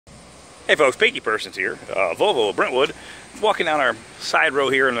Hey folks, Pinky Persons here, Volvo of Brentwood, walking down our side road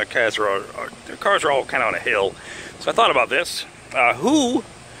here, and the cars are all kind of on a hill. So I thought about this. Who,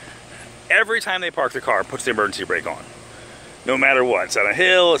 every time they park their car, puts the emergency brake on? No matter what. It's on a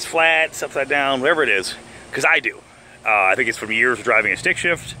hill, it's flat, it's upside down, whatever it is. Because I do. I think it's from years of driving a stick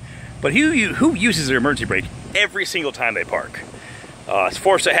shift. But who uses their emergency brake every single time they park? It's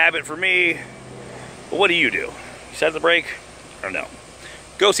forced a habit for me. But what do? You set the brake or no?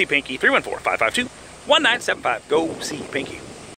 Go see Pinky, 314-552-1975. Go see Pinky.